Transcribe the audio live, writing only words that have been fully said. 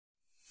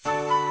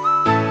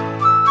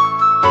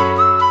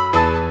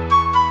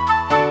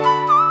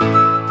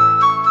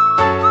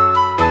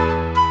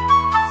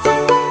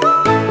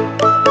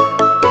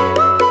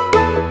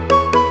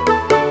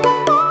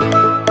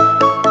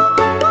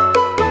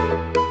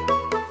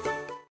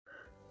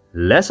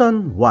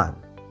Lesson 1.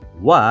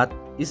 What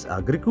is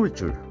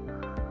agriculture?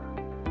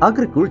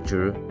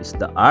 Agriculture is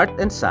the art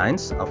and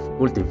science of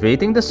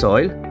cultivating the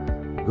soil,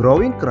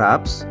 growing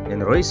crops,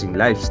 and raising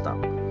livestock.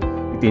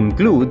 It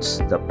includes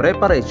the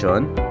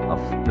preparation of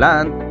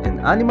plant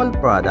and animal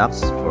products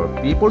for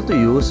people to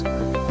use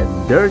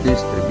and their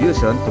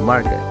distribution to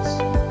markets.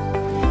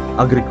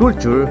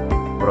 Agriculture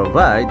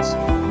provides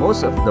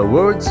most of the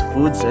world's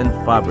foods and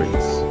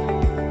fabrics.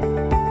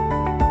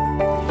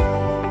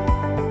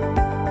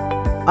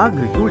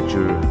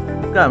 Agriculture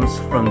comes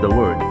from the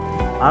word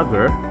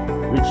agar,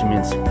 which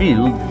means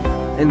field,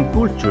 and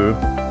culture,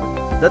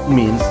 that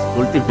means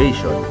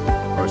cultivation,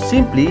 or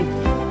simply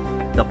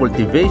the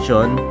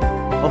cultivation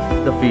of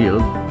the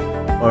field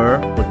or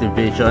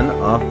cultivation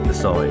of the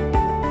soil.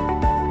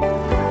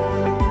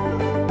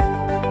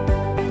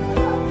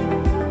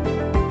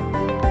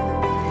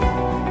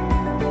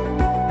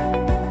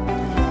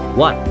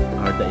 What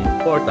are the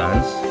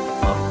importance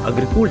of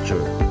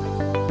agriculture?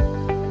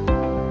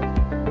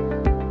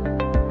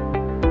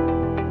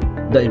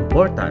 The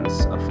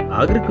importance of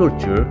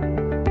agriculture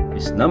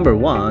is number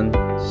 1,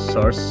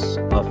 source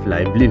of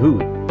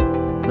livelihood,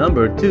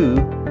 number 2,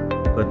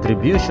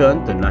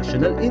 contribution to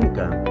national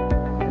income,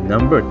 and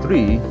number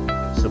 3,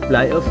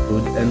 supply of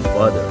food and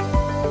fodder,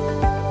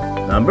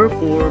 number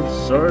 4,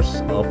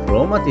 source of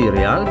raw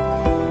material,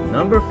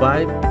 number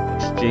 5,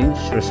 exchange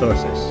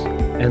resources,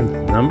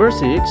 and number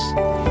 6,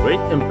 great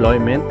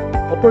employment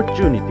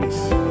opportunities.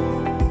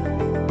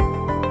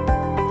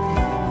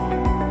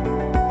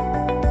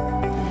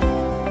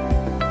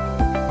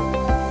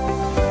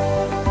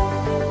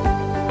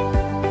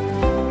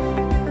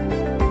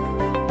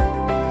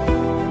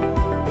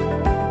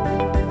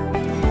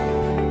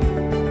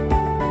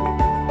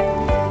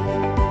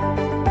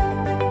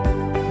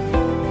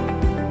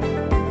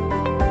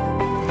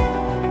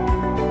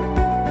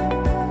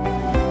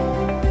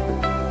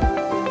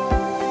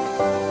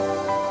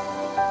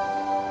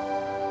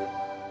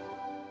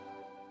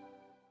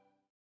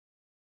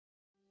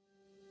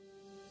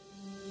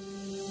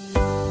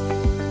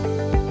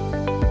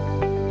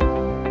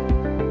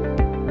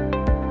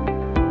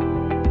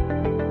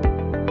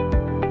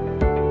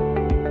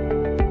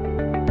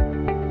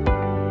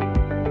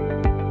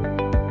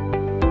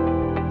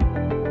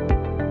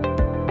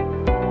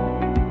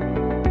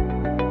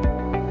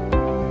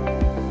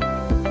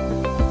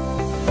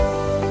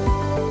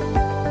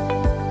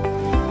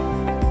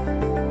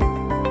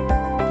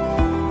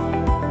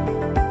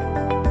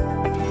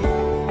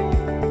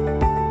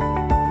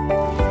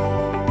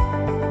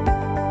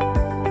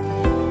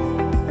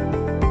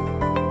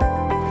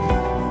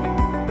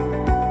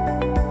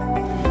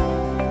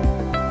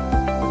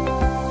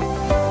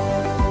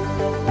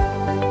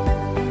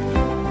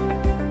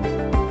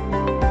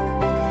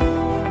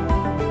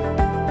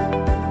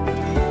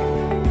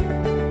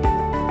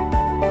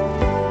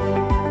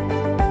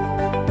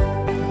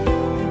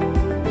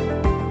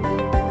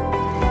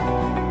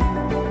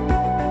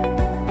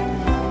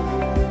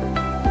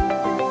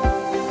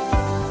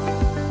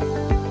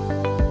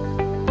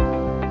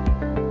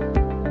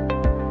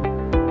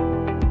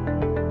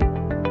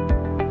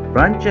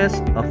 Branches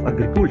of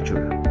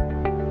agriculture.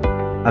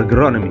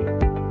 Agronomy.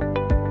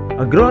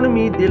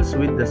 Agronomy deals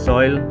with the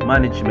soil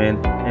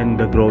management and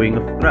the growing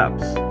of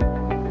crops.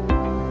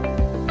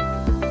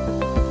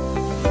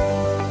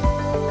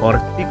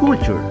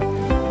 Horticulture.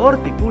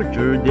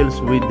 Horticulture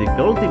deals with the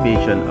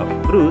cultivation of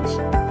fruits,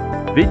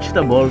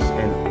 vegetables,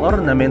 and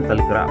ornamental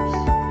crops.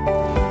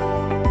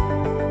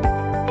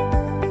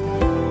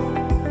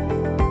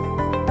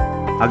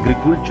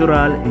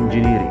 Agricultural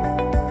engineering.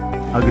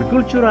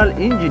 Agricultural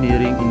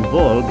engineering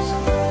involves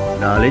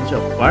knowledge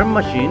of farm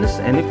machines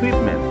and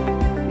equipment.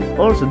 It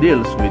also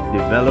deals with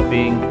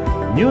developing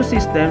new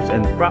systems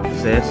and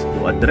practices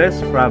to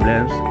address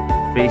problems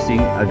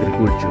facing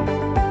agriculture.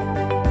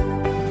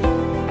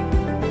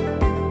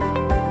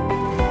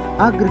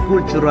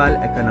 Agricultural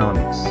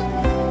economics.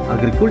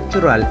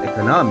 Agricultural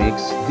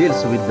economics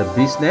deals with the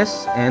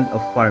business end of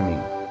farming.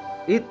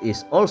 It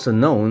is also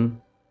known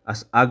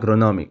as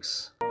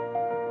agronomics.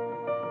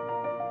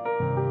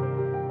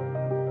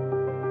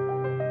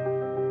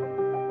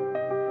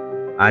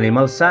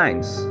 Animal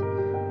science.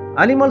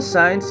 Animal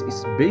science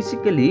is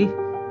basically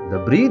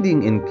the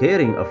breeding and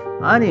caring of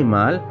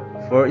animal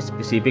for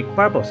specific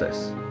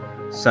purposes,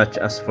 such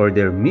as for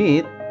their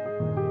meat,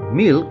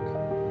 milk,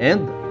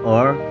 and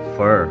or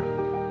fur.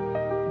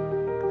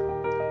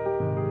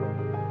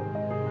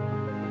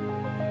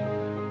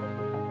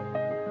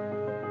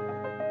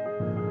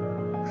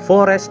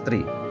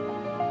 Forestry.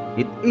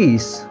 It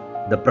is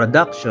the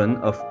production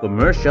of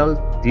commercial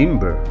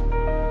timber.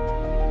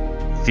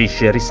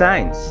 Fishery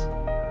science.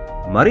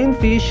 Marine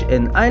fish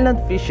and island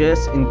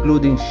fishes,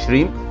 including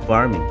shrimp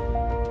farming.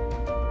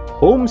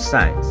 Home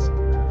science.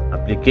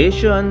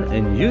 Application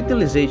and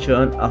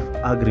utilization of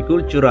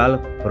agricultural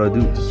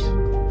produce.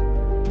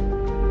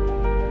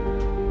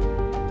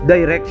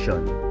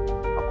 Direction.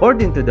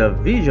 According to the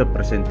video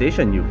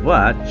presentation you've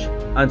watched,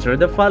 answer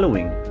the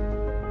following.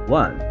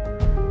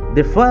 1.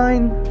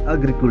 Define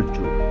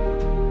agriculture.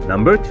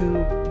 Number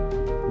 2.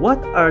 what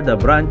are the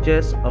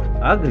branches of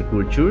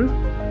agriculture?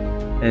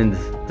 And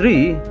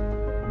 3.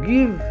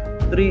 Give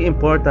 3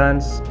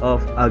 importance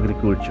of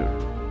agriculture.